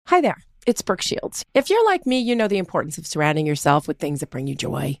Hi there, it's Brooke Shields. If you're like me, you know the importance of surrounding yourself with things that bring you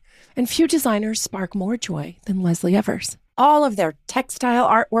joy. And few designers spark more joy than Leslie Evers. All of their textile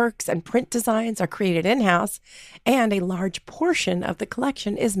artworks and print designs are created in-house, and a large portion of the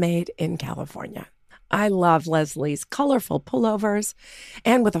collection is made in California. I love Leslie's colorful pullovers,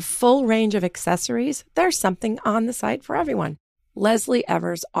 and with a full range of accessories, there's something on the site for everyone. Leslie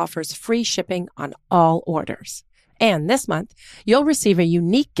Evers offers free shipping on all orders. And this month, you'll receive a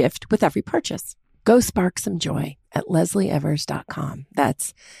unique gift with every purchase. Go spark some joy at leslieevers.com.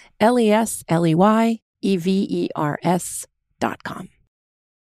 That's LesleyEvers.com.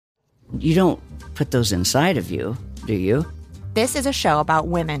 You don't put those inside of you, do you? This is a show about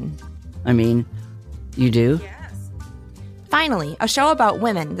women. I mean, you do? Yes. Finally, a show about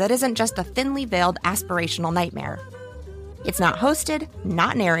women that isn't just a thinly veiled aspirational nightmare. It's not hosted,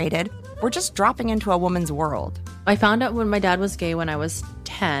 not narrated. We're just dropping into a woman's world. I found out when my dad was gay when I was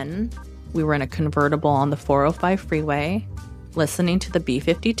 10. We were in a convertible on the 405 freeway, listening to the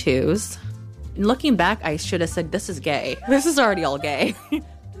B-52s. And looking back, I should have said, this is gay. This is already all gay.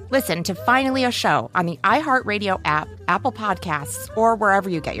 Listen to Finally a Show on the iHeartRadio app, Apple Podcasts, or wherever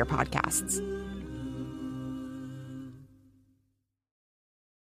you get your podcasts.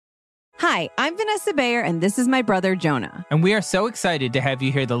 Hi, I'm Vanessa Bayer, and this is my brother, Jonah. And we are so excited to have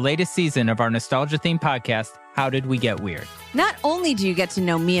you hear the latest season of our nostalgia-themed podcast, How Did We Get Weird? Not only do you get to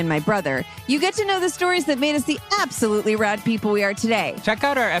know me and my brother, you get to know the stories that made us the absolutely rad people we are today. Check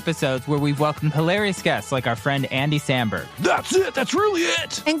out our episodes where we've welcomed hilarious guests like our friend Andy Samberg. That's it. That's really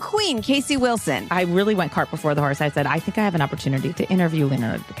it. And Queen Casey Wilson. I really went cart before the horse. I said, I think I have an opportunity to interview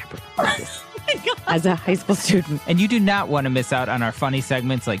Leonardo DiCaprio. As a high school student. And you do not want to miss out on our funny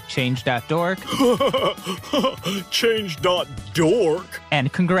segments like Change.dork. Change.dork.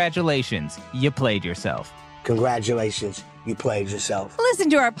 And congratulations, you played yourself. Congratulations, you played yourself. Listen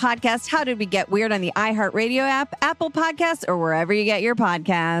to our podcast, How Did We Get Weird, on the iHeartRadio app, Apple Podcasts, or wherever you get your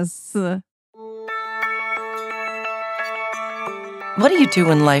podcasts. What do you do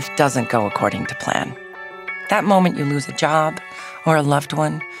when life doesn't go according to plan? That moment you lose a job, or a loved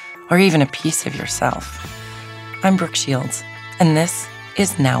one, or even a piece of yourself. I'm Brooke Shields, and this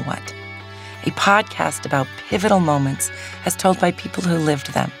is Now What? A podcast about pivotal moments as told by people who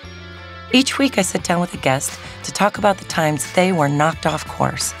lived them. Each week I sit down with a guest to talk about the times they were knocked off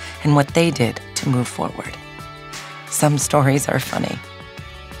course and what they did to move forward. Some stories are funny.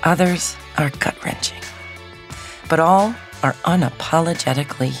 Others are gut-wrenching. But all are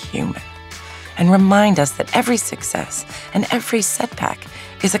unapologetically human and remind us that every success and every setback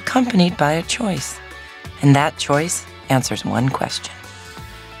is accompanied by a choice. And that choice answers one question.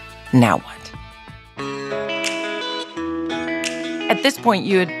 Now what? At this point,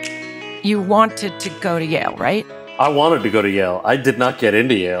 you wanted to go to Yale, right? I wanted to go to Yale. I did not get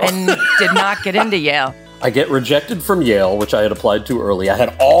into Yale. And did not get into Yale. I get rejected from Yale, which I had applied to early. I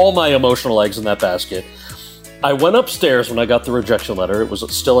had all my emotional eggs in that basket. I went upstairs when I got the rejection letter. It was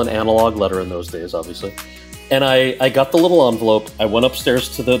still an analog letter in those days, obviously. And I got the little envelope. I went upstairs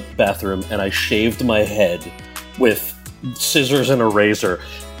to the bathroom and I shaved my head with scissors and a razor.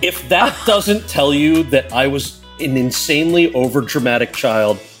 If that doesn't tell you that I was an insanely overdramatic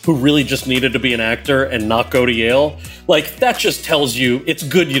child who really just needed to be an actor and not go to Yale, like, that just tells you it's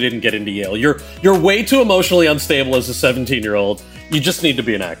good you didn't get into Yale. You're way too emotionally unstable as a 17-year-old. You just need to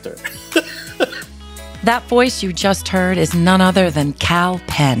be an actor. That voice you just heard is none other than Kal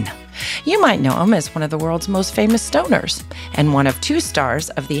Penn. You might know him as one of the world's most famous stoners and one of 2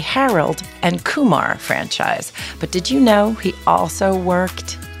 stars of the Harold and Kumar franchise. But did you know he also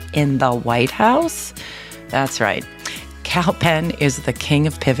worked in the White House? That's right. Kal Penn is the king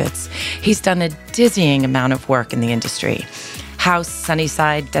of pivots. He's done a dizzying amount of work in the industry. House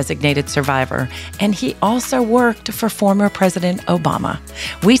Sunnyside designated survivor, and he also worked for former President Obama.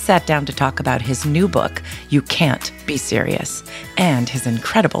 We sat down to talk about his new book, You Can't Be Serious, and his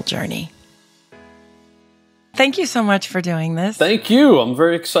incredible journey. Thank you so much for doing this. Thank you. I'm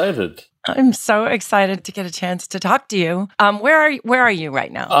very excited. I'm so excited to get a chance to talk to you. Where are you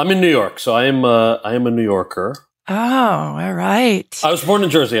right now? I'm in New York, so I am a New Yorker. Oh, all right. I was born in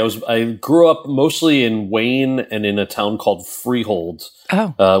Jersey. I grew up mostly in Wayne and in a town called Freehold,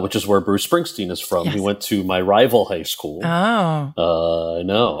 which is where Bruce Springsteen is from. Yes. He went to my rival high school. Oh, I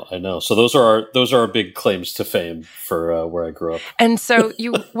know. So those are our big claims to fame for where I grew up. And so,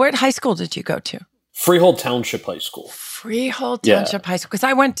 what high school did you go to? Freehold Township High School. Freehold Township High School, because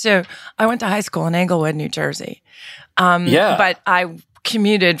I went to high school in Englewood, New Jersey. But I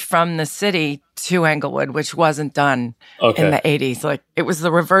commuted from the city to Englewood, which wasn't done in the 80s. Like, it was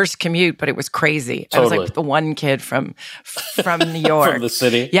the reverse commute, but it was crazy. Totally. I was like the one kid from New York. From the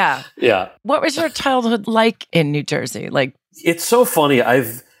city? Yeah. Yeah. What was your childhood like in New Jersey? Like, it's so funny.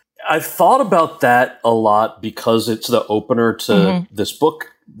 I've thought about that a lot because it's the opener to this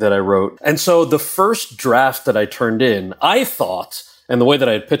book that I wrote. And so the first draft that I turned in, I thought, and the way that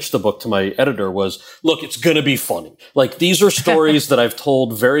I had pitched the book to my editor was, look, it's going to be funny. Like, these are stories that I've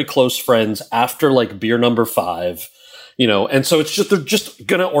told very close friends after like beer number 5, you know, and so they're just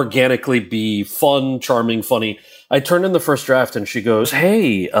going to organically be fun, charming, funny. I turned in the first draft and she goes,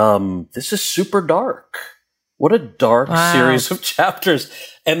 hey, this is super dark. What a dark series of chapters.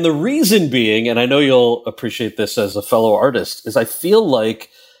 And the reason being, and I know you'll appreciate this as a fellow artist, is I feel like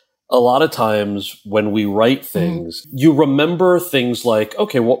a lot of times when we write things, you remember things like,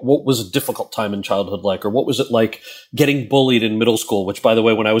 okay, what was a difficult time in childhood like? Or what was it like getting bullied in middle school? Which, by the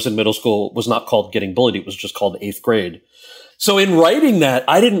way, when I was in middle school, was not called getting bullied. It was just called 8th grade. So in writing that,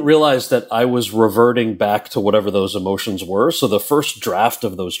 I didn't realize that I was reverting back to whatever those emotions were. So the first draft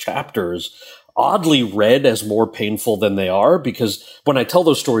of those chapters oddly read as more painful than they are, because when I tell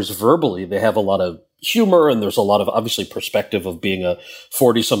those stories verbally, they have a lot of humor and there's a lot of obviously perspective of being a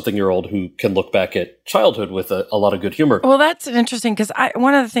 40-something-year-old who can look back at childhood with a lot of good humor. Well, that's interesting because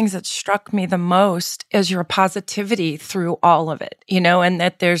one of the things that struck me the most is your positivity through all of it, you know, and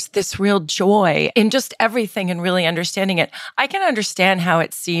that there's this real joy in just everything and really understanding it. I can understand how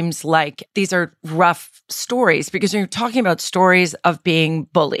it seems like these are rough stories because you're talking about stories of being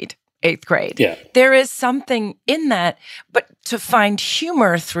bullied. 8th grade. Yeah. There is something in that, but to find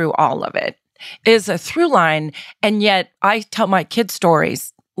humor through all of it is a through line. And yet I tell my kids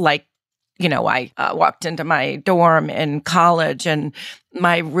stories like, you know, I walked into my dorm in college and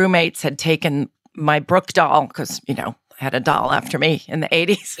my roommates had taken my Brooke doll because, you know, I had a doll after me in the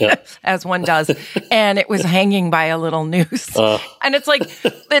 80s, as one does. And it was hanging by a little noose. And it's like,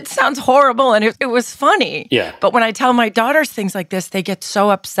 it sounds horrible. And it was funny. Yeah. But when I tell my daughters things like this, they get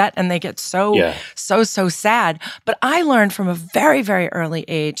so upset and they get so sad. But I learned from a very, very early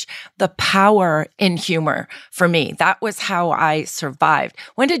age, the power in humor for me. That was how I survived.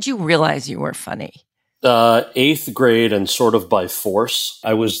 When did you realize you were funny? 8th grade and sort of by force.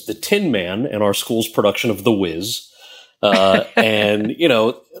 I was the Tin Man in our school's production of The Wiz. And, you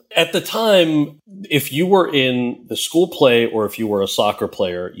know, at the time, if you were in the school play or if you were a soccer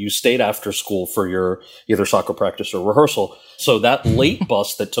player, you stayed after school for your either soccer practice or rehearsal. So that late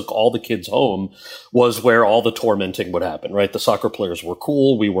bus that took all the kids home was where all the tormenting would happen, right? The soccer players were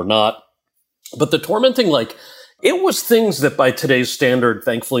cool. We were not. But the tormenting, like, it was things that by today's standard,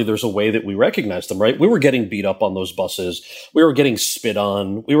 thankfully, there's a way that we recognize them, right? We were getting beat up on those buses. We were getting spit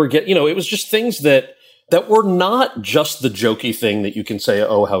on. We were you know, it was just things that were not just the jokey thing that you can say,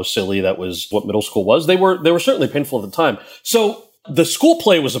 oh, how silly, that was what middle school was. They were certainly painful at the time. So the school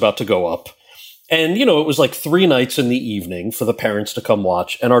play was about to go up. And, you know, it was like 3 nights in the evening for the parents to come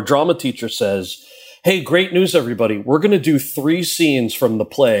watch. And our drama teacher says, hey, great news, everybody. We're going to do 3 scenes from the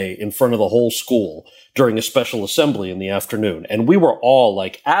play in front of the whole school during a special assembly in the afternoon. And we were all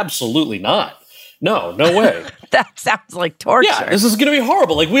like, absolutely not. No way. That sounds like torture. Yeah, this is going to be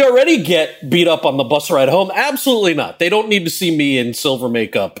horrible. Like, we already get beat up on the bus ride home. Absolutely not. They don't need to see me in silver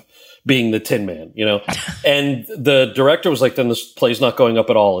makeup being the Tin Man, you know? And the director was like, then this play's not going up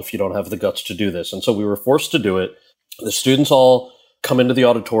at all if you don't have the guts to do this. And so we were forced to do it. The students all come into the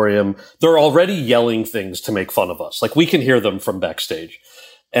auditorium. They're already yelling things to make fun of us. Like, we can hear them from backstage.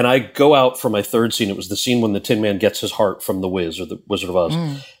 And I go out for my 3rd scene. It was the scene when the Tin Man gets his heart from the Wiz or the Wizard of Oz.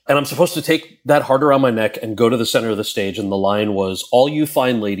 And I'm supposed to take that heart around my neck and go to the center of the stage. And the line was, all you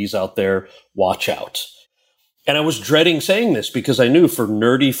fine ladies out there, watch out. And I was dreading saying this because I knew for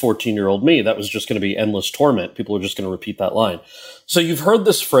nerdy 14-year-old me, that was just going to be endless torment. People were just going to repeat that line. So you've heard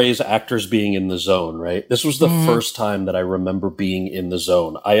this phrase, actors being in the zone, right? This was the first time that I remember being in the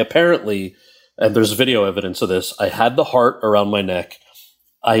zone. I apparently, and there's video evidence of this, I had the heart around my neck.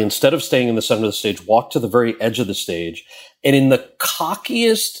 I, instead of staying in the center of the stage, walked to the very edge of the stage. And in the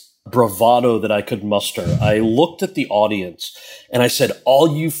cockiest bravado that I could muster, I looked at the audience and I said,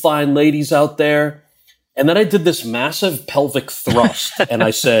 all you fine ladies out there. And then I did this massive pelvic thrust and I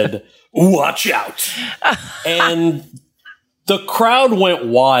said, watch out. And the crowd went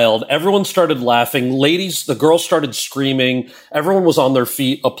wild. Everyone started laughing. Ladies, the girls started screaming. Everyone was on their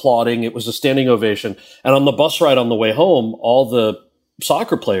feet applauding. It was a standing ovation. And on the bus ride on the way home, all the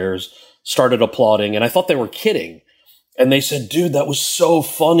soccer players started applauding, and I thought they were kidding. And they said, dude, that was so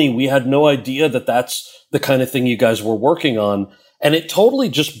funny. We had no idea that that's the kind of thing you guys were working on. And it totally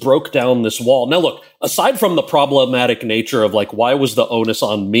just broke down this wall. Now, look, aside from the problematic nature of like, why was the onus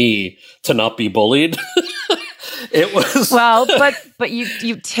on me to not be bullied? It was well, but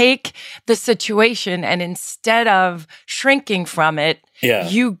you take the situation and instead of shrinking from it,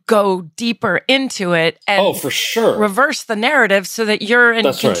 you go deeper into it and for sure. reverse the narrative so that you're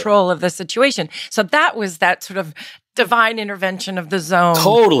in control of the situation. So that was that sort of divine intervention of the zone.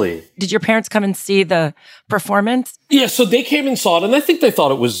 Totally. Did your parents come and see the performance? Yeah, so they came and saw it, and I think they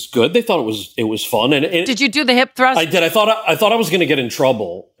thought it was good. They thought it was fun. And did you do the hip thrust? I did. I thought I was going to get in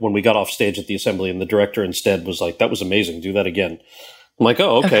trouble when we got off stage at the assembly, and the director instead was like, "That was amazing. Do that again." I'm like,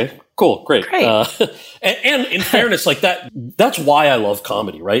 "Oh, okay, cool, great." And in fairness, like that's why I love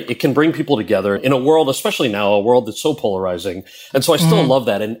comedy, right? It can bring people together in a world, especially now, a world that's so polarizing. And so I still love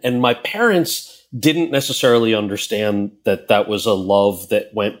that. And my parents didn't necessarily understand that was a love that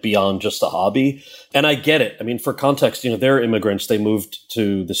went beyond just a hobby. And I get it. I mean, for context, they're immigrants. They moved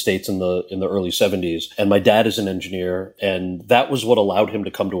to the States in the early 70s. And my dad is an engineer. And that was what allowed him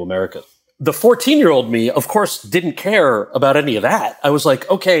to come to America. The 14-year-old me, of course, didn't care about any of that. I was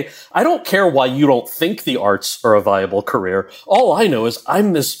like, okay, I don't care why you don't think the arts are a viable career. All I know is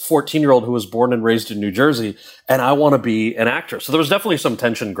I'm this 14-year-old who was born and raised in New Jersey, and I want to be an actor. So there was definitely some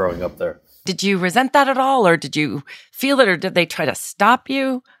tension growing up there. Did you resent that at all, or did you feel it, or did they try to stop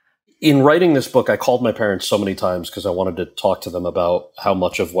you? In writing this book, I called my parents so many times because I wanted to talk to them about how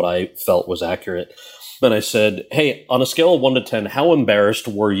much of what I felt was accurate. Then I said, hey, on a scale of 1 to 10, how embarrassed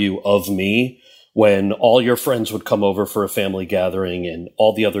were you of me when all your friends would come over for a family gathering and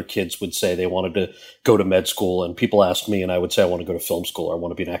all the other kids would say they wanted to go to med school and people asked me and I would say I want to go to film school or I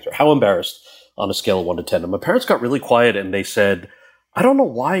want to be an actor? How embarrassed on a scale of 1 to 10? And my parents got really quiet and they said, I don't know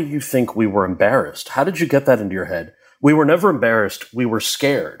why you think we were embarrassed. How did you get that into your head? We were never embarrassed. We were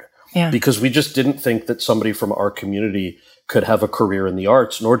scared because we just didn't think that somebody from our community could have a career in the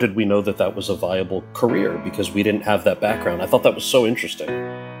arts, nor did we know that that was a viable career because we didn't have that background. I thought that was so interesting.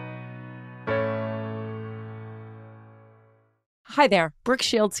 Hi there, Brooke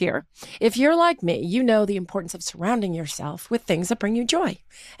Shields here. If you're like me, you know the importance of surrounding yourself with things that bring you joy.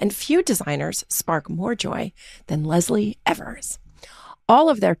 And few designers spark more joy than Leslie Evers. All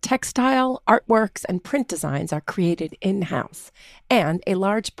of their textile, artworks, and print designs are created in-house, and a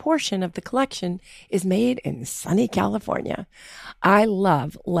large portion of the collection is made in sunny California. I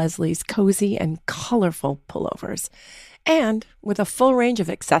love Leslie's cozy and colorful pullovers. And with a full range of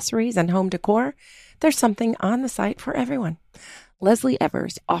accessories and home decor, there's something on the site for everyone. Leslie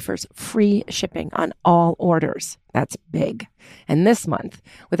Evers offers free shipping on all orders. That's big. And this month,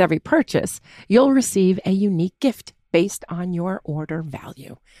 with every purchase, you'll receive a unique gift based on your order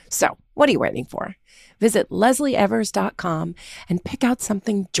value. So, what are you waiting for? Visit leslieevers.com and pick out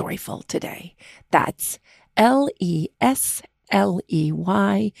something joyful today. That's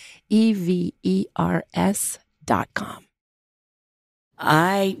LESLEYEVERS.com.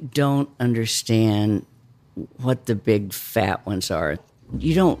 I don't understand what the big fat ones are.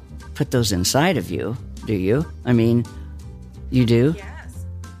 You don't put those inside of you, do you? I mean, you do? Yes.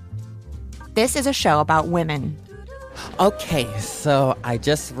 This is a show about women. Okay, so I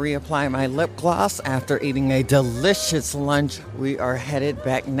just reapplied my lip gloss after eating a delicious lunch. We are headed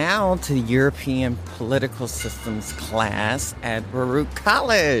back now to European Political Systems class at Baruch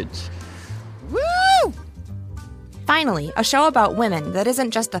College. Woo! Finally, a show about women that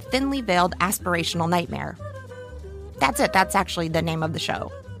isn't just a thinly veiled aspirational nightmare. That's it. That's actually the name of the show.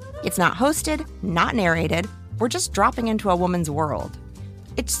 It's not hosted, not narrated. We're just dropping into a woman's world.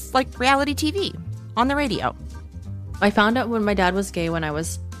 It's like reality TV on the radio. I found out when my dad was gay when I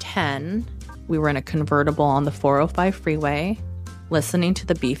was 10. We were in a convertible on the 405 freeway, listening to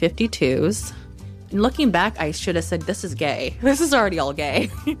the B-52s. And looking back, I should have said, this is gay. This is already all gay.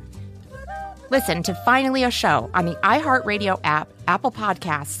 Listen to Finally a Show on the iHeartRadio app, Apple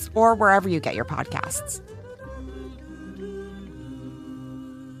Podcasts, or wherever you get your podcasts.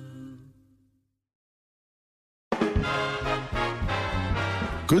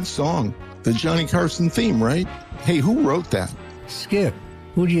 Good song. The Johnny Carson theme, right? Hey, who wrote that? Skip.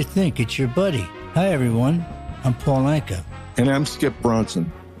 Who do you think? It's your buddy. Hi, everyone. I'm Paul Anka. And I'm Skip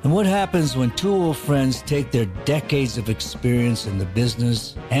Bronson. And what happens when two old friends take their decades of experience in the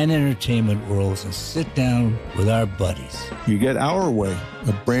business and entertainment worlds and sit down with our buddies? You get Our Way,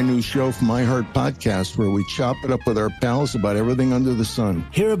 a brand new show from iHeart Podcast where we chop it up with our pals about everything under the sun.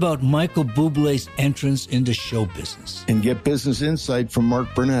 Hear about Michael Bublé's entrance into show business. And get business insight from Mark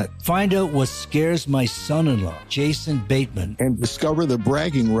Burnett. Find out what scares my son-in-law, Jason Bateman. And discover the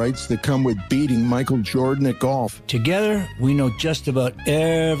bragging rights that come with beating Michael Jordan at golf. Together, we know just about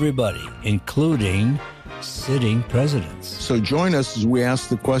everybody, including sitting presidents. So join us as we ask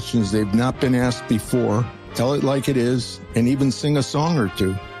the questions they've not been asked before, tell it like it is, and even sing a song or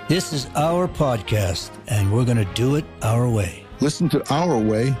two. This is our podcast, and we're going to do it our way. Listen to Our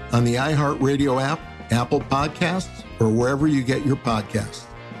Way on the iHeartRadio app, Apple Podcasts, or wherever you get your podcasts.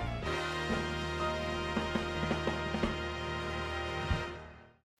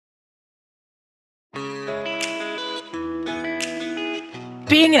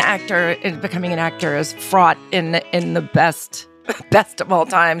 Being an actor and becoming an actor is fraught in the best of all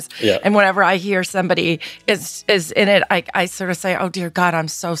times. Yeah. And whenever I hear somebody is in it, I sort of say, "Oh dear God, I'm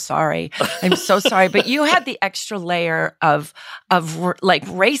so sorry. I'm so sorry." But you had the extra layer of like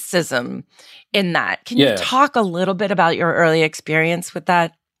racism in that. Can you talk a little bit about your early experience with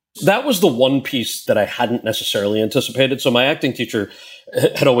that? That was the one piece that I hadn't necessarily anticipated. So my acting teacher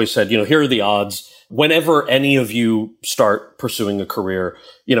had always said, here are the odds. Whenever any of you start pursuing a career,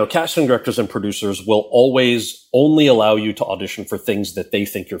 casting directors and producers will always only allow you to audition for things that they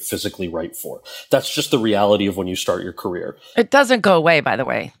think you're physically right for. That's just the reality of when you start your career. It doesn't go away, by the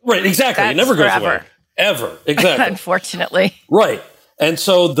way. Right, exactly. That's it never goes forever. away. Ever. Exactly. Unfortunately. Right. And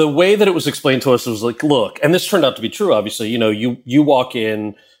so the way that it was explained to us was like, look, and this turned out to be true, obviously, you walk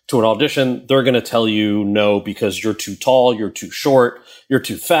in to an audition, they're going to tell you no because you're too tall, you're too short, you're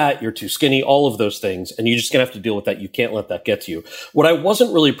too fat, you're too skinny, all of those things. And you're just going to have to deal with that. You can't let that get to you. What I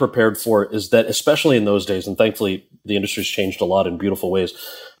wasn't really prepared for is that, especially in those days, and thankfully the industry's changed a lot in beautiful ways,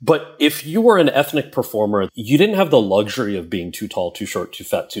 but if you were an ethnic performer, you didn't have the luxury of being too tall, too short, too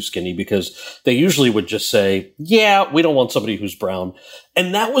fat, too skinny, because they usually would just say, yeah, we don't want somebody who's brown.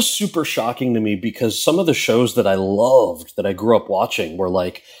 And that was super shocking to me because some of the shows that I loved, that I grew up watching, were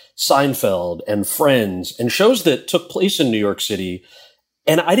like Seinfeld and Friends and shows that took place in New York City.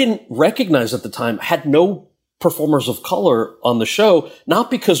 And I didn't recognize at the time, had no performers of color on the show,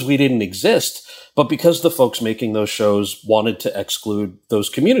 not because we didn't exist, but because the folks making those shows wanted to exclude those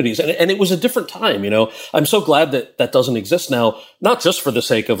communities. And it was a different time, I'm so glad that that doesn't exist now, not just for the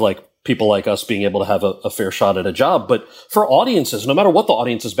sake of like people like us being able to have a fair shot at a job, but for audiences, no matter what the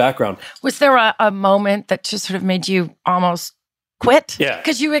audience's background. Was there a moment that just sort of made you almost quit? Yeah.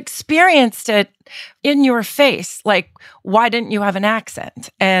 Because you experienced it in your face. Like, why didn't you have an accent?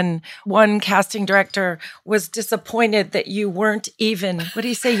 And one casting director was disappointed that you weren't even, what do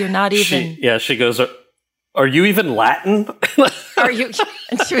you say? You're not even. She goes, are you even Latin? Are you?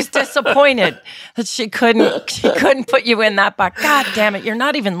 And she was disappointed that she couldn't put you in that box. God damn it, you're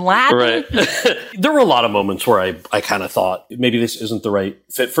not even Latin. Right. There were a lot of moments where I kind of thought maybe this isn't the right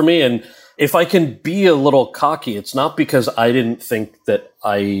fit for me. And if I can be a little cocky, it's not because I didn't think that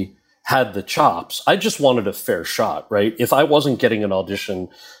I had the chops. I just wanted a fair shot, right? If I wasn't getting an audition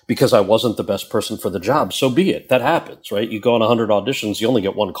because I wasn't the best person for the job, so be it. That happens, right? You go on 100 auditions, you only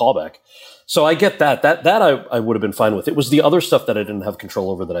get one callback. So I get that. That I would have been fine with. It was the other stuff that I didn't have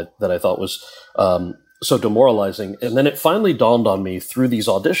control over that I thought was so demoralizing. And then it finally dawned on me through these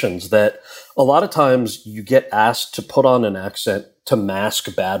auditions that a lot of times you get asked to put on an accent to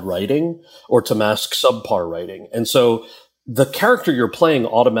mask bad writing or to mask subpar writing. And so the character you're playing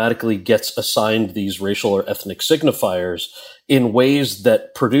automatically gets assigned these racial or ethnic signifiers in ways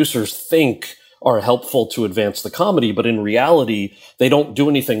that producers think are helpful to advance the comedy, but in reality, they don't do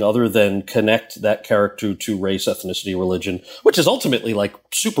anything other than connect that character to race, ethnicity, religion, which is ultimately like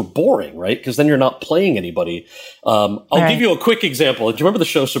super boring, right? Because then you're not playing anybody. I'll give you a quick example. Do you remember the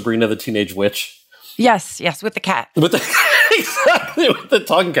show Sabrina the Teenage Witch? Yes, with the cat. Exactly, with the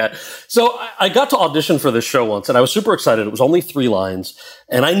talking cat. So I got to audition for this show once, and I was super excited. It was only 3 lines,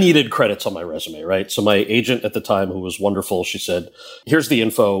 and I needed credits on my resume, right? So my agent at the time, who was wonderful, she said, here's the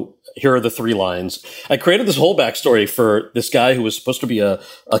info. Here are the 3 lines. I created this whole backstory for this guy who was supposed to be a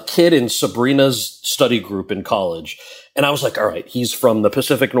kid in Sabrina's study group in college. And I was like, all right, he's from the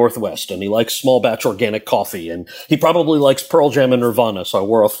Pacific Northwest and he likes small batch organic coffee and he probably likes Pearl Jam and Nirvana. So I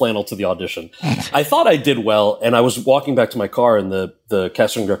wore a flannel to the audition. I thought I did well. And I was walking back to my car and the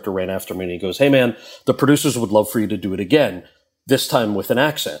casting director ran after me and he goes, hey man, the producers would love for you to do it again, this time with an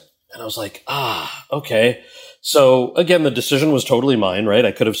accent. And I was like, okay. So again, the decision was totally mine, right?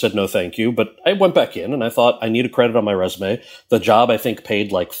 I could have said no, thank you, but I went back in and I thought I need a credit on my resume. The job I think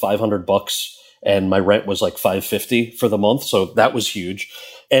paid like $500 and my rent was like $550 for the month. So that was huge.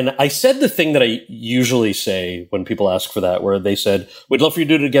 And I said the thing that I usually say when people ask for that, where they said, we'd love for you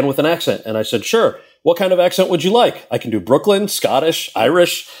to do it again with an accent. And I said, sure. What kind of accent would you like? I can do Brooklyn, Scottish,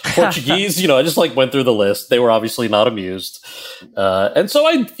 Irish, Portuguese. I just like went through the list. They were obviously not amused. And so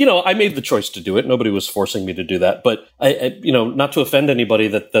I made the choice to do it. Nobody was forcing me to do that. But I not to offend anybody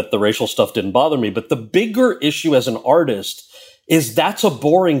that the racial stuff didn't bother me. But the bigger issue as an artist is that's a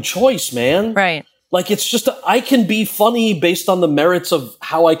boring choice, man. Right. Like, it's just, I can be funny based on the merits of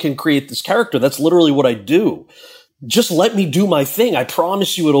how I can create this character. That's literally what I do. Just let me do my thing. I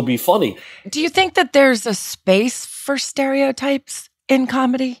promise you it'll be funny. Do you think that there's a space for stereotypes in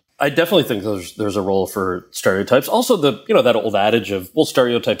comedy? I definitely think there's a role for stereotypes. Also, that old adage of, well,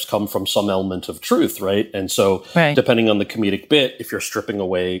 stereotypes come from some element of truth, right? And so depending on the comedic bit, if you're stripping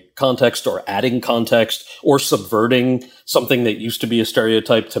away context or adding context or subverting something that used to be a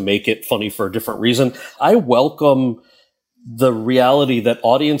stereotype to make it funny for a different reason, I welcome the reality that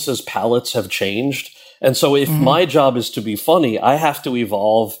audiences' palates have changed. And so if my job is to be funny, I have to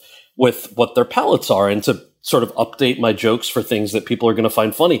evolve with what their palates are and to sort of update my jokes for things that people are going to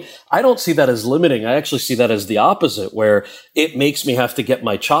find funny. I don't see that as limiting. I actually see that as the opposite, where it makes me have to get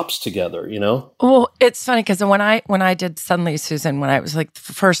my chops together, you know? Well, it's funny because when I did Suddenly Susan, when I was like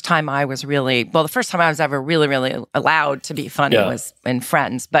the first time I was ever really, really allowed to be funny was in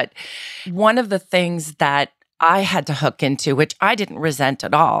Friends. But one of the things that I had to hook into, which I didn't resent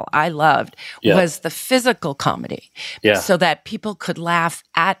at all, I loved, was the physical comedy. Yeah. So that people could laugh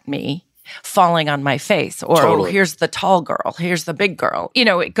at me falling on my face, or oh, here's the tall girl, here's the big girl. You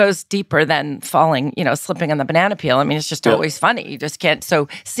know, it goes deeper than falling, slipping on the banana peel. I mean, it's just always funny. You just can't. So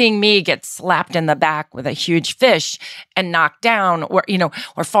seeing me get slapped in the back with a huge fish and knocked down,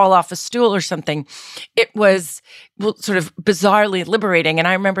 or fall off a stool or something, it was sort of bizarrely liberating. And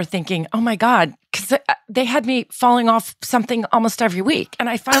I remember thinking, oh my God, because they had me falling off something almost every week. And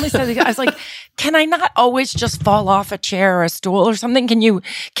I finally said, I was like, can I not always just fall off a chair or a stool or something?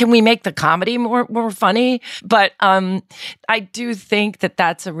 Can we make the comedy more funny? But I do think that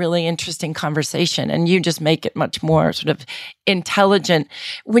that's a really interesting conversation, and you just make it much more sort of intelligent.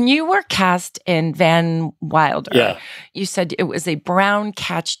 When you were cast in Van Wilder, you said it was a brown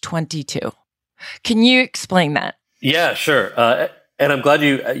Catch-22. Can you explain that? Yeah, sure. And I'm glad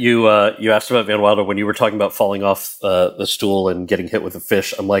you asked about Van Wilder when you were talking about falling off the stool and getting hit with a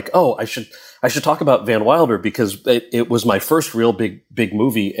fish. I'm like, oh, I should talk about Van Wilder because it was my first real big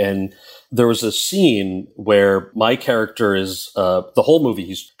movie, and there was a scene where my character is the whole movie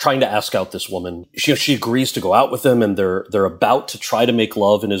he's trying to ask out this woman. She agrees to go out with him, and they're about to try to make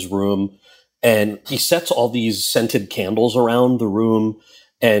love in his room, and he sets all these scented candles around the room.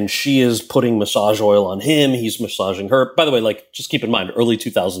 And she is putting massage oil on him. He's massaging her. By the way, like, just keep in mind, early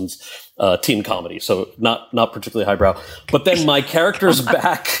 2000s teen comedy, so not particularly highbrow. But then my character's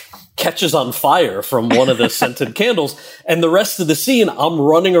back catches on fire from one of the scented candles, and the rest of the scene, I'm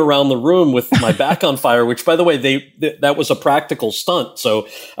running around the room with my back on fire. Which, by the way, that was a practical stunt, so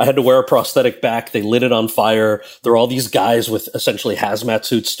I had to wear a prosthetic back. They lit it on fire. There were all these guys with essentially hazmat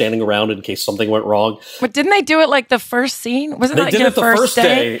suits standing around in case something went wrong. But didn't they do it like the first scene? Wasn't they it did like it the first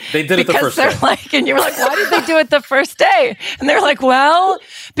day? They did it the first day. Because they're like, and you were like, why did they do it the first day? And they're like, well,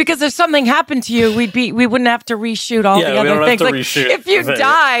 because if something happened to you, we wouldn't have to reshoot all the other we don't things. have to like, reshoot if you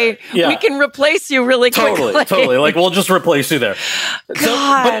die, we can replace you really quickly. Totally. Like, we'll just replace you there.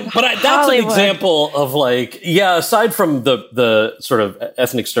 God, but that's an example of, like, aside from the sort of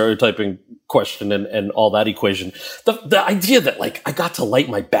ethnic stereotyping question and all that equation, the idea that, like, I got to light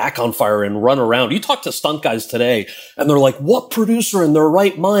my back on fire and run around. You talk to stunt guys today, and they're like, what producer in their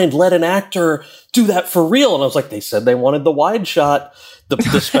right mind let an actor do that for real? And I was like, they said they wanted the wide shot.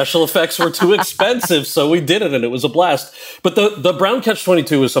 The special effects were too expensive, so we did it, and it was a blast. But the brown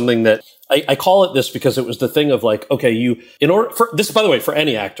Catch-22 is something that I call it this because it was the thing of, like, okay, by the way, for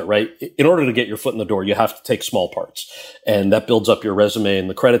any actor, right? In order to get your foot in the door, you have to take small parts, and that builds up your resume and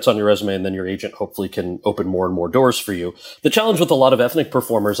the credits on your resume, and then your agent hopefully can open more and more doors for you. The challenge with a lot of ethnic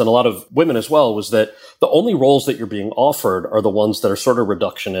performers and a lot of women as well was that the only roles that you're being offered are the ones that are sort of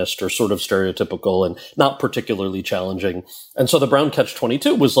reductionist or sort of stereotypical and not particularly challenging. And so the brown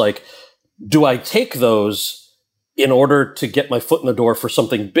Catch-22 was like, do I take those in order to get my foot in the door for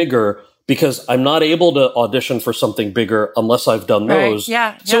something bigger? Because I'm not able to audition for something bigger unless I've done those.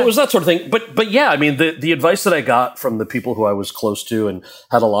 Right. So it was that sort of thing. But yeah, I mean, the advice that I got from the people who I was close to and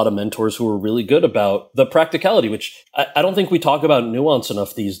had a lot of mentors who were really good about the practicality, which I don't think we talk about nuance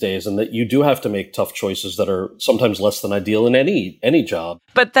enough these days, and that you do have to make tough choices that are sometimes less than ideal in any job.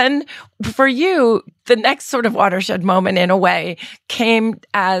 But then for you, the next sort of watershed moment, in a way, came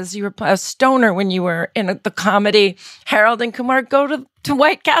as you were a stoner when you were in the comedy Harold and Kumar Go to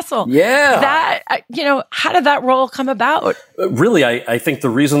White Castle. Yeah. That, how did that role come about? Really, I think the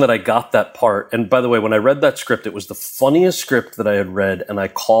reason that I got that part, and by the way, when I read that script, it was the funniest script that I had read, and I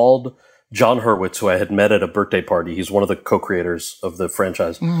called John Hurwitz, who I had met at a birthday party. He's one of the co-creators of the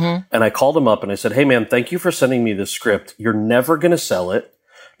franchise. Mm-hmm. And I called him up and I said, hey man, thank you for sending me this script. You're never going to sell it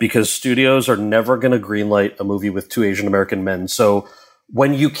because studios are never going to greenlight a movie with two Asian American men. So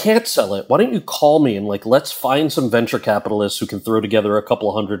when you can't sell it, why don't you call me and like, let's find some venture capitalists who can throw together a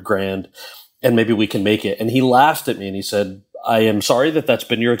couple $100,000 and maybe we can make it. And he laughed at me and he said, I am sorry that that's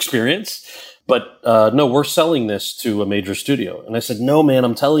been your experience, but no, we're selling this to a major studio. And I said, no, man,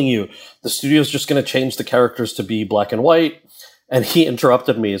 I'm telling you, the studio's just going to change the characters to be black and white. And he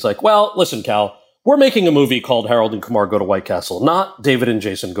interrupted me. He's like, well, listen, Cal, we're making a movie called Harold and Kumar Go to White Castle, not David and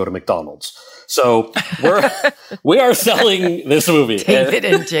Jason Go to McDonald's. So we are selling this movie. David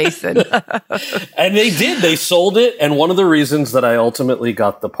and Jason. And they did. They sold it. And one of the reasons that I ultimately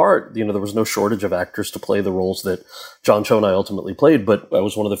got the part, there was no shortage of actors to play the roles that John Cho and I ultimately played, but I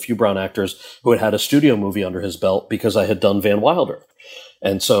was one of the few brown actors who had a studio movie under his belt because I had done Van Wilder.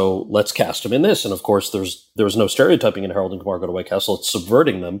 And so let's cast him in this. And of course, there was no stereotyping in Harold and Kumar Go to White Castle. It's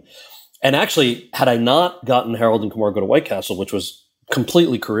subverting them. And actually, had I not gotten Harold and Kumar Go to White Castle, which was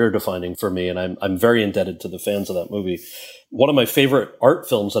completely career defining for me, and I'm very indebted to the fans of that movie. One of my favorite art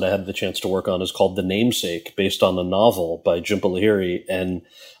films that I had the chance to work on is called The Namesake, based on a novel by Jhumpa Lahiri. And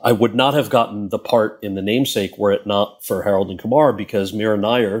I would not have gotten the part in The Namesake were it not for Harold and Kumar, because Mira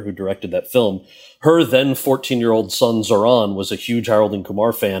Nair, who directed that film, her then 14-year-old son Zoran was a huge Harold and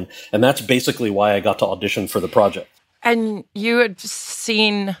Kumar fan, and that's basically why I got to audition for the project. And you had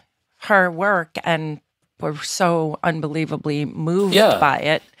seen her work and were so unbelievably moved by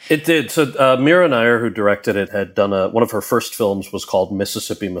it. It did. So Mira Nair, who directed it, had done one of her first films was called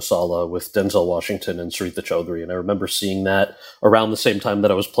Mississippi Masala with Denzel Washington and Sarita Choudhury. And I remember seeing that around the same time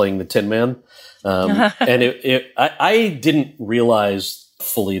that I was playing the Tin Man. And I didn't realize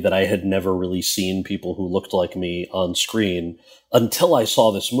fully that I had never really seen people who looked like me on screen until I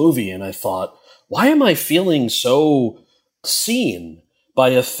saw this movie. And I thought, why am I feeling so seen by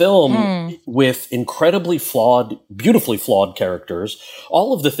a film with incredibly flawed, beautifully flawed characters,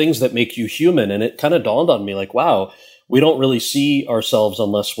 all of the things that make you human? And it kind of dawned on me like, wow, we don't really see ourselves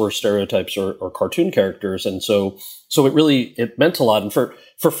unless we're stereotypes or cartoon characters. And so it meant a lot. And for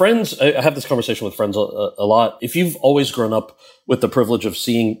friends, I have this conversation with friends a lot. If you've always grown up with the privilege of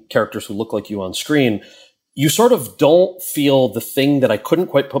seeing characters who look like you on screen, you sort of don't feel the thing that I couldn't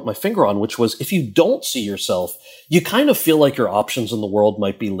quite put my finger on, which was if you don't see yourself, you kind of feel like your options in the world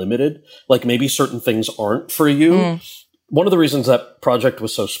might be limited. Like maybe certain things aren't for you. One of the reasons that project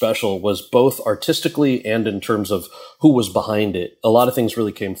was so special was both artistically and in terms of who was behind it. A lot of things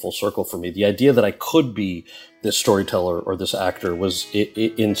really came full circle for me. The idea that I could be this storyteller or this actor was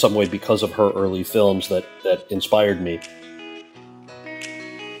in some way because of her early films that inspired me.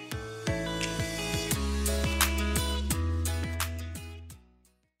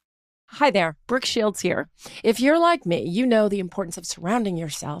 Hi there, Brooke Shields here. If you're like me, you know the importance of surrounding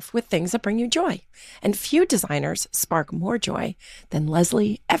yourself with things that bring you joy. And few designers spark more joy than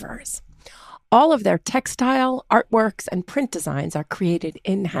Leslie Evers. All of their textile, artworks, and print designs are created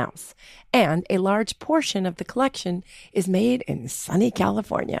in-house. And a large portion of the collection is made in sunny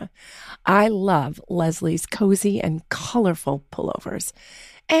California. I love Leslie's cozy and colorful pullovers.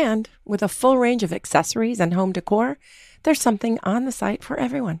 And with a full range of accessories and home decor, there's something on the site for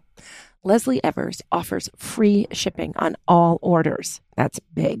everyone. Leslie Evers offers free shipping on all orders. That's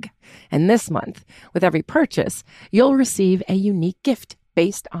big. And this month, with every purchase, you'll receive a unique gift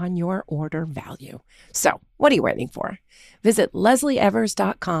based on your order value. So, what are you waiting for? Visit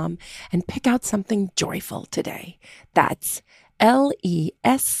leslieevers.com and pick out something joyful today. That's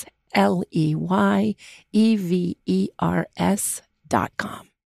LESLEYEVERS.com.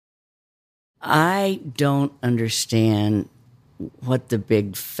 I don't understand what the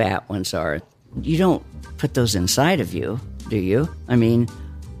big fat ones are. You don't put those inside of you, do you? I mean,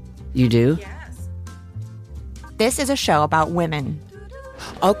 you do? Yes. This is a show about women.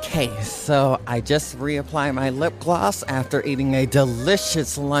 Okay, so I just reapplied my lip gloss after eating a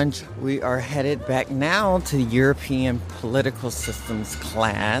delicious lunch. We are headed back now to European Political Systems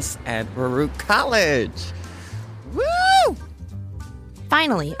class at Baruch College. Woo!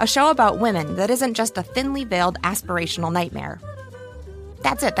 Finally, a show about women that isn't just a thinly veiled aspirational nightmare.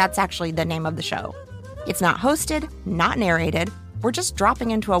 That's it. That's actually the name of the show. It's not hosted, not narrated. We're just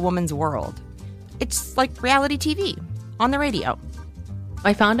dropping into a woman's world. It's like reality TV on the radio.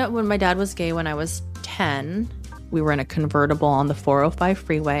 I found out when my dad was gay when I was 10. We were in a convertible on the 405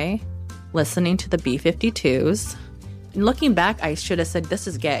 freeway, listening to the B-52s. And looking back, I should have said, this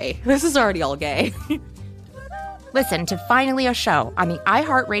is gay. This is already all gay. Listen to Finally a Show on the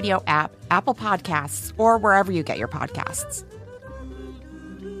iHeartRadio app, Apple Podcasts, or wherever you get your podcasts.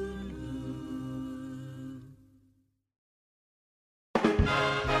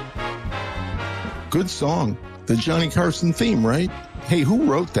 Good song. The Johnny Carson theme, right? Hey, who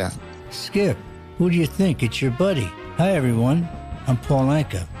wrote that? Skip, who do you think? It's your buddy. Hi, everyone. I'm Paul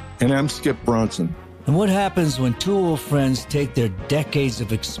Anka. And I'm Skip Bronson. And what happens when two old friends take their decades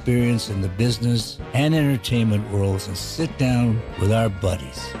of experience in the business and entertainment worlds and sit down with our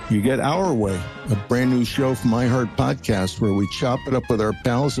buddies? You get Our Way, a brand new show from My Heart Podcast where we chop it up with our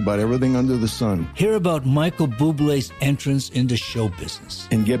pals about everything under the sun. Hear about Michael Bublé's entrance into show business.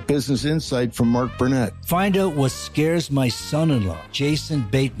 And get business insight from Mark Burnett. Find out what scares my son-in-law, Jason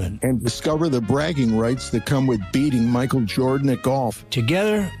Bateman. And discover the bragging rights that come with beating Michael Jordan at golf.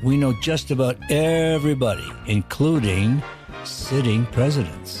 Together, we know just about everybody, including sitting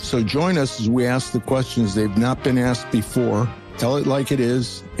presidents. So join us as we ask the questions they've not been asked before, tell it like it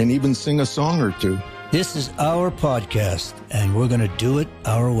is, and even sing a song or two. This is our podcast, and we're going to do it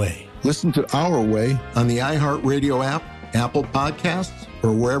our way. Listen to Our Way on the iHeartRadio app, Apple Podcasts,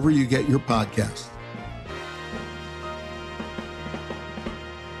 or wherever you get your podcasts.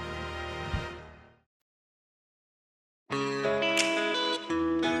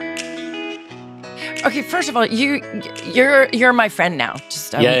 Okay, first of all, you're my friend now.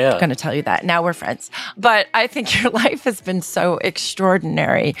 Just I'm going to tell you that. Now we're friends. But I think your life has been so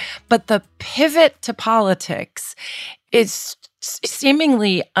extraordinary. But the pivot to politics is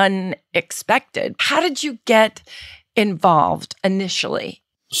seemingly unexpected. How did you get involved initially?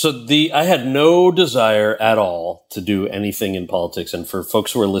 So I had no desire at all to do anything in politics. And for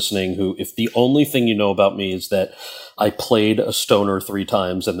folks who are listening, who, if the only thing you know about me is that I played a stoner 3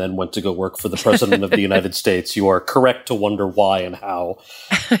 times and then went to go work for the president of the United States, you are correct to wonder why and how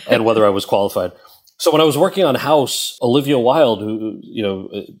and whether I was qualified. So when I was working on House, Olivia Wilde, who,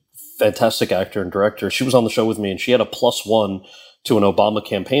 fantastic actor and director, she was on the show with me and she had a +1 to an Obama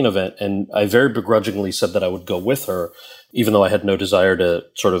campaign event. And I very begrudgingly said that I would go with her, even though I had no desire to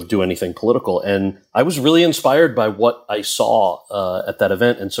sort of do anything political. And I was really inspired by what I saw at that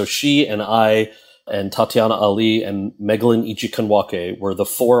event. And so she and I and Tatiana Ali and Megalyn Ichikanwake were the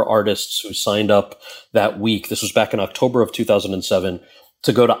 4 artists who signed up that week. This was back in October of 2007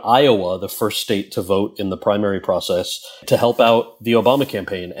 to go to Iowa, the first state to vote in the primary process, to help out the Obama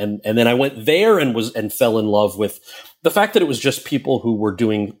campaign. And then I went there and fell in love with the fact that it was just people who were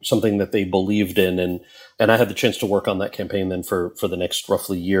doing something that they believed in. And I had the chance to work on that campaign then for the next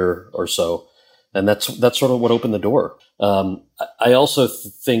roughly year or so. And that's sort of what opened the door. I also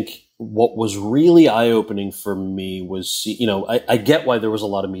think what was really eye-opening for me was, I get why there was a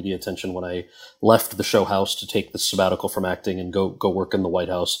lot of media attention when I left the show House to take the sabbatical from acting and go work in the White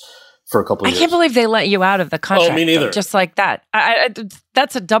House for a couple of years. I can't believe they let you out of the contract. Oh, me neither. Just like that.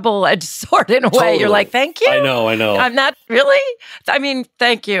 That's a double-edged sword in a way. Totally. You're like, thank you. I know. I'm not really. I mean,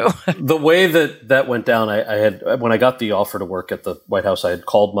 thank you. The way that went down, I had, when I got the offer to work at the White House, I had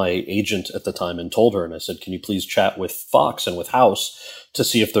called my agent at the time and told her, and I said, can you please chat with Fox and with House to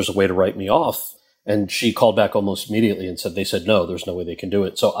see if there's a way to write me off? And she called back almost immediately and said, they said, no, there's no way they can do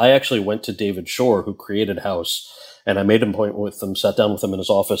it. So I actually went to David Shore, who created House, and I made an appointment with him, sat down with him in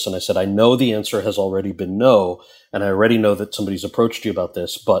his office, and I said, I know the answer has already been no, and I already know that somebody's approached you about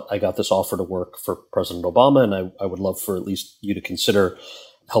this, but I got this offer to work for President Obama, and I would love for at least you to consider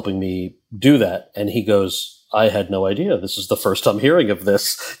helping me do that. And he goes, I had no idea. This is the first I'm hearing of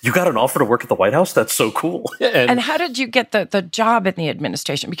this. You got an offer to work at the White House? That's so cool. And how did you get the job in the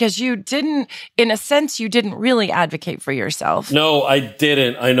administration? Because you didn't, in a sense, you didn't really advocate for yourself. No, I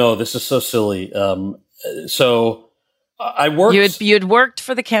didn't. I know, this is so silly. So I worked. You'd worked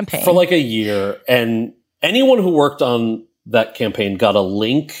for the campaign for like a year, and anyone who worked on that campaign got a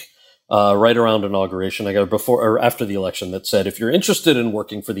link right around inauguration. I got it before or after the election that said, if you're interested in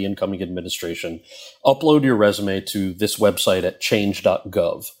working for the incoming administration, upload your resume to this website at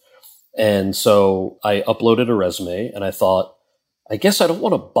change.gov. And so I uploaded a resume, and I thought, I guess I don't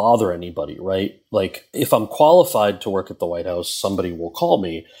want to bother anybody, right? Like, if I'm qualified to work at the White House, somebody will call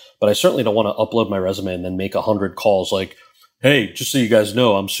me, but I certainly don't want to upload my resume and then make 100 calls like, hey, just so you guys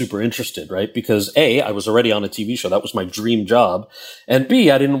know, I'm super interested, right? Because A, I was already on a TV show. That was my dream job. And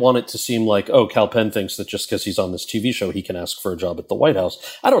B, I didn't want it to seem like, oh, Kal Penn thinks that just because he's on this TV show, he can ask for a job at the White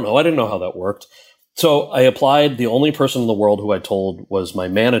House. I don't know. I didn't know how that worked. So I applied. The only person in the world who I told was my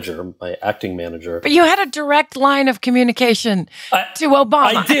manager, my acting manager. But you had a direct line of communication to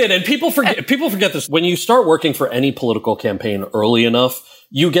Obama. I did. And people forget this. When you start working for any political campaign early enough,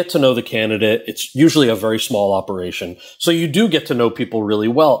 you get to know the candidate. It's usually a very small operation. So you do get to know people really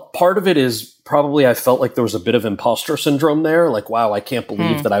well. Part of it is probably I felt like there was a bit of imposter syndrome there. Like, wow, I can't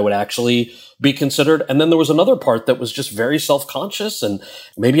believe that I would actually be considered. And then there was another part that was just very self-conscious, and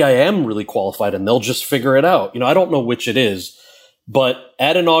maybe I am really qualified and they'll just figure it out. I don't know which it is, but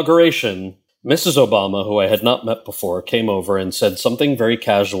at inauguration, Mrs. Obama, who I had not met before, came over and said something very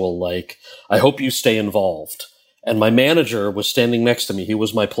casual like, I hope you stay involved. And my manager was standing next to me. He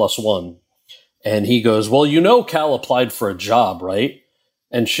was my plus one. And he goes, well, you know, Kal applied for a job, right?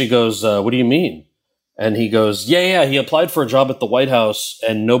 And she goes, what do you mean? And he goes, yeah, he applied for a job at the White House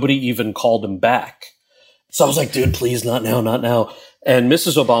and nobody even called him back. So I was like, dude, please, not now, not now. And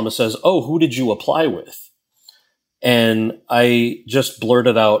Mrs. Obama says, oh, who did you apply with? And I just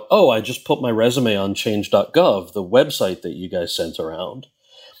blurted out, oh, I just put my resume on change.gov, the website that you guys sent around.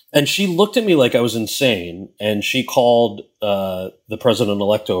 And she looked at me like I was insane, and she called the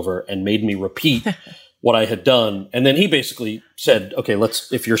president-elect over and made me repeat what I had done. And then he basically said, okay,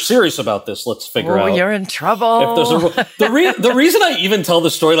 if you're serious about this, let's figure out. You're in trouble. If there's the reason I even tell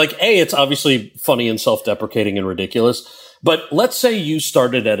this story, like, A, it's obviously funny and self-deprecating and ridiculous. But let's say you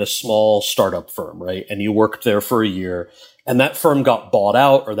started at a small startup firm, right? And you worked there for a year, and that firm got bought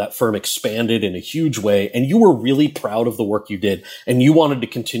out, or that firm expanded in a huge way, and you were really proud of the work you did, and you wanted to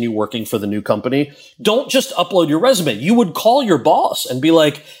continue working for the new company. Don't just upload your resume. You would call your boss and be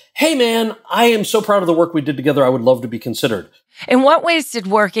like, hey man, I am so proud of the work we did together. I would love to be considered. In what ways did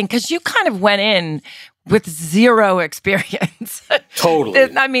working, because you kind of went in with zero experience.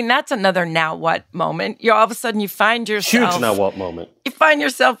 Totally. I mean, that's another now what moment. You all of a sudden you find yourself. Huge now what moment. You find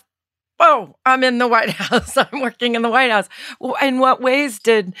yourself, oh, I'm in the White House. I'm working in the White House. In what ways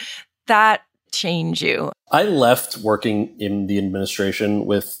did that change you? I left working in the administration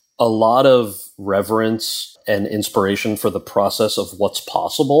with a lot of reverence and inspiration for the process of what's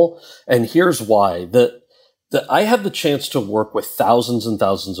possible. And here's why. I had the chance to work with thousands and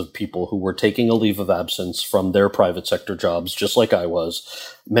thousands of people who were taking a leave of absence from their private sector jobs, just like I was.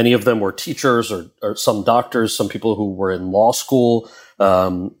 Many of them were teachers or some doctors, some people who were in law school.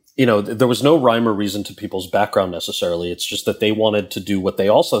 There was no rhyme or reason to people's background necessarily. It's just that they wanted to do what they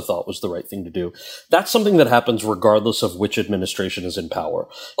also thought was the right thing to do. That's something that happens regardless of which administration is in power.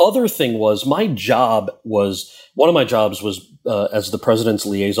 Other thing was, one of my jobs was as the president's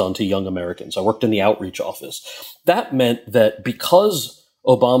liaison to young Americans. I worked in the outreach office. That meant that because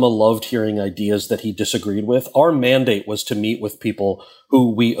Obama loved hearing ideas that he disagreed with, our mandate was to meet with people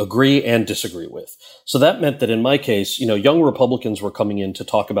who we agree and disagree with. So that meant that in my case, young Republicans were coming in to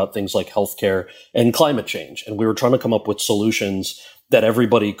talk about things like healthcare and climate change. And we were trying to come up with solutions that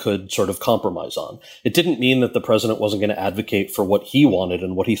everybody could sort of compromise on. It didn't mean that the president wasn't going to advocate for what he wanted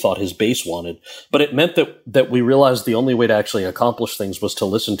and what he thought his base wanted, but it meant that we realized the only way to actually accomplish things was to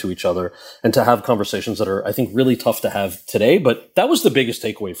listen to each other and to have conversations that are, I think, really tough to have today. But that was the biggest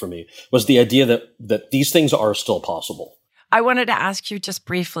takeaway for me, was the idea that these things are still possible. I wanted to ask you just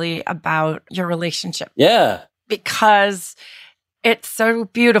briefly about your relationship. Yeah. Because it's so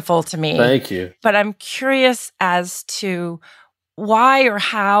beautiful to me. Thank you. But I'm curious as to why or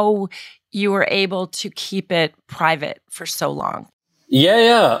how you were able to keep it private for so long.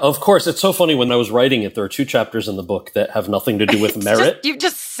 Yeah, of course. It's so funny. When I was writing it, there are 2 chapters in the book that have nothing to do with merit. You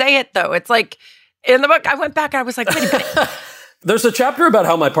just say it, though. It's like, in the book, I went back and I was like, wait a minute. There's a chapter about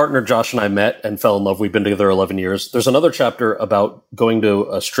how my partner Josh and I met and fell in love. We've been together 11 years. There's another chapter about going to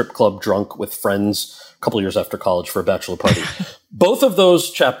a strip club drunk with friends a couple of years after college for a bachelor party. Both of those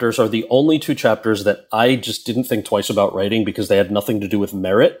chapters are the only 2 chapters that I just didn't think twice about writing because they had nothing to do with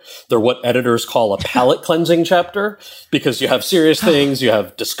merit. They're what editors call a palate cleansing chapter, because you have serious things, you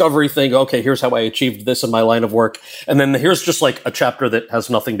have discovery thing. Okay, here's how I achieved this in my line of work. And then here's just like a chapter that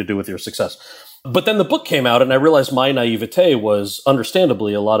has nothing to do with your success. But then the book came out and I realized my naivete was,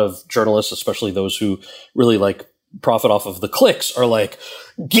 understandably, a lot of journalists, especially those who really profit off of the clicks, are like,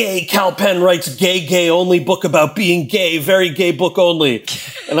 gay Kal Penn writes gay only book about being gay, very gay book only.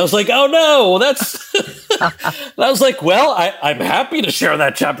 And I was like, oh no, and I was like, well, I'm happy to share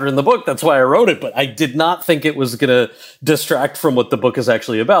that chapter in the book. That's why I wrote it. But I did not think it was going to distract from what the book is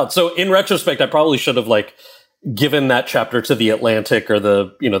actually about. So in retrospect, I probably should have given that chapter to the Atlantic or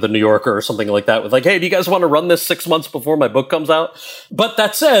the New Yorker or something like that with hey, do you guys want to run this 6 months before my book comes out? But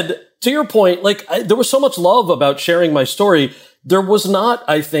that said, to your point, there was so much love about sharing my story. There was not,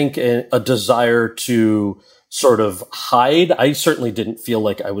 I think, a desire to sort of hide. I certainly didn't feel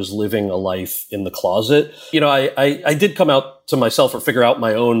like I was living a life in the closet. I did come out to myself or figure out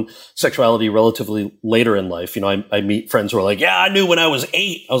my own sexuality relatively later in life. I meet friends who are like, yeah, I knew when I was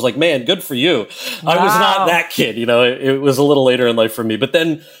 8. I was like, man, good for you. Wow. I was not that kid. It was a little later in life for me. But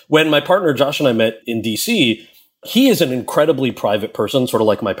then when my partner Josh and I met in DC, he is an incredibly private person, sort of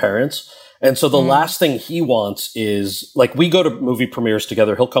like my parents. And so the last thing he wants is, we go to movie premieres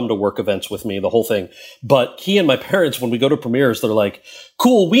together. He'll come to work events with me, the whole thing. But he and my parents, when we go to premieres, they're like,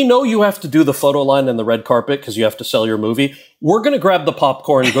 cool, we know you have to do the photo line and the red carpet because you have to sell your movie. We're going to grab the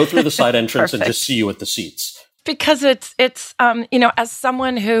popcorn, go through the side entrance and just see you at the seats. Because it's as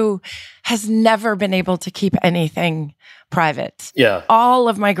someone who has never been able to keep anything private. Yeah. All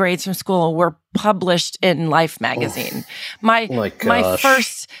of my grades from school were published in Life magazine. My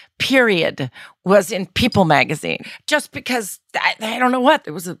first period was in People magazine, just because I don't know what,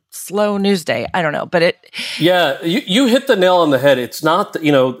 it was a slow news day. I don't know, but it. Yeah, you hit the nail on the head. It's not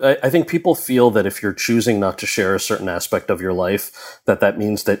that, I think people feel that if you're choosing not to share a certain aspect of your life, that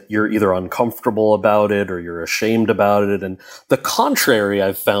means that you're either uncomfortable about it or you're ashamed about it. And the contrary,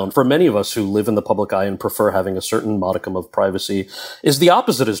 I've found for many of us who live in the public eye and prefer having a certain modicum of privacy, is the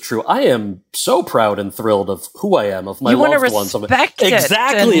opposite is true. I am so proud and thrilled of who I am, of my loved ones.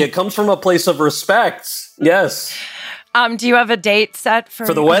 Exactly. It comes from a place of respect. Yes. Do you have a date set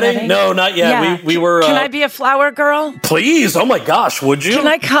for the wedding? No, not yet. Yeah. We were. Can I be a flower girl? Please. Oh my gosh, would you? Can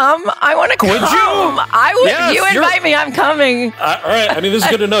I come? I want to come. Would you? I would. Yes, you invite me. I'm coming. All right. I mean, this is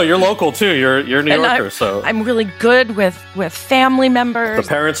good to know. You're local too. You're a New Yorker, so I'm really good with family members. The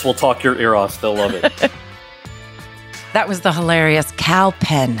parents will talk your ear off. They'll love it. That was the hilarious Kal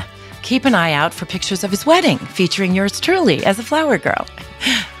Penn. Keep an eye out for pictures of his wedding featuring yours truly as a flower girl.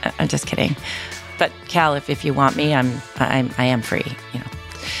 I'm just kidding. But Kal, if you want me, I am free.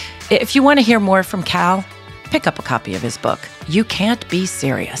 If you want to hear more from Kal, pick up a copy of his book, You Can't Be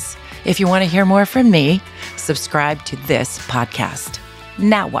Serious. If you want to hear more from me, subscribe to this podcast,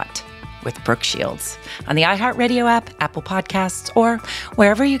 Now What, with Brooke Shields, on the iHeartRadio app, Apple Podcasts, or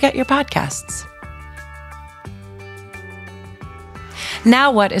wherever you get your podcasts.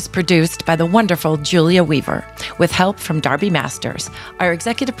 Now What is produced by the wonderful Julia Weaver, with help from Darby Masters. Our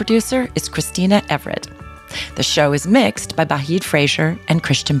executive producer is Christina Everett. The show is mixed by Bahid Frazier and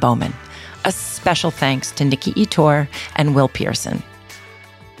Christian Bowman. A special thanks to Nikki Etor and Will Pearson.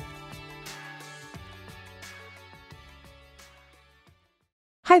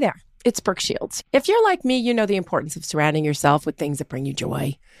 Hi there, it's Brooke Shields. If you're like me, you know the importance of surrounding yourself with things that bring you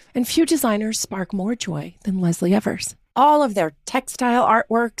joy. And few designers spark more joy than Leslie Evers. All of their textile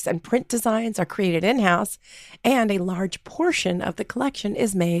artworks and print designs are created in-house, and a large portion of the collection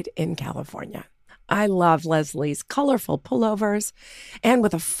is made in California. I love Leslie's colorful pullovers, and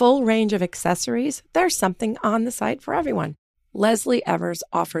with a full range of accessories, there's something on the site for everyone. Leslie Evers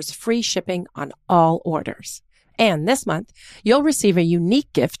offers free shipping on all orders. And this month, you'll receive a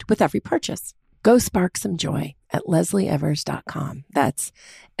unique gift with every purchase. Go spark some joy at leslieevers.com. That's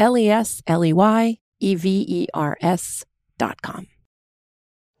LesleyEvers.com.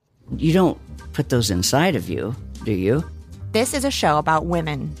 You don't put those inside of you, do you? This is a show about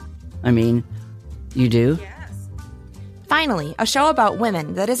women. I mean, you do? Yes. Finally, a show about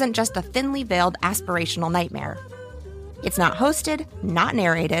women that isn't just a thinly veiled aspirational nightmare. It's not hosted, not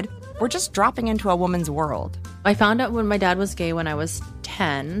narrated. We're just dropping into a woman's world. I found out when my dad was gay when I was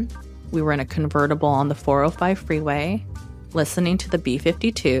 10. We were in a convertible on the 405 freeway, listening to the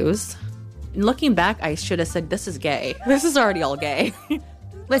B-52s. And looking back, I should have said, this is gay. This is already all gay.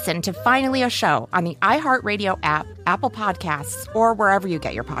 Listen to Finally a Show on the iHeartRadio app, Apple Podcasts, or wherever you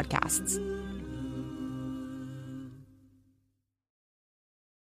get your podcasts.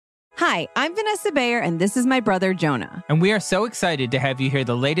 Hi, I'm Vanessa Bayer, and this is my brother, Jonah. And we are so excited to have you hear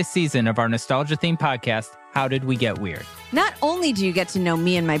the latest season of our nostalgia-themed podcast, How Did We Get Weird? Not only do you get to know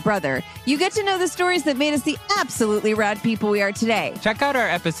me and my brother, you get to know the stories that made us the absolutely rad people we are today. Check out our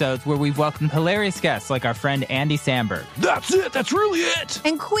episodes where we've welcomed hilarious guests like our friend Andy Samberg. That's it. That's really it.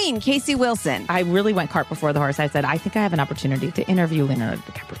 And Queen Casey Wilson. I really went cart before the horse. I said, I think I have an opportunity to interview Leonardo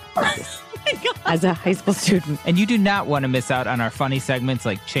DiCaprio. As a high school student. And you do not want to miss out on our funny segments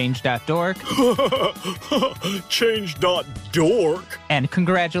like Change.dork. Change.dork. And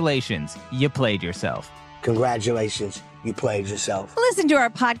congratulations, you played yourself. Congratulations, you played yourself. Listen to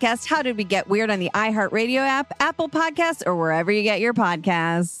our podcast, How Did We Get Weird, on the iHeartRadio app, Apple Podcasts, or wherever you get your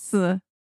podcasts.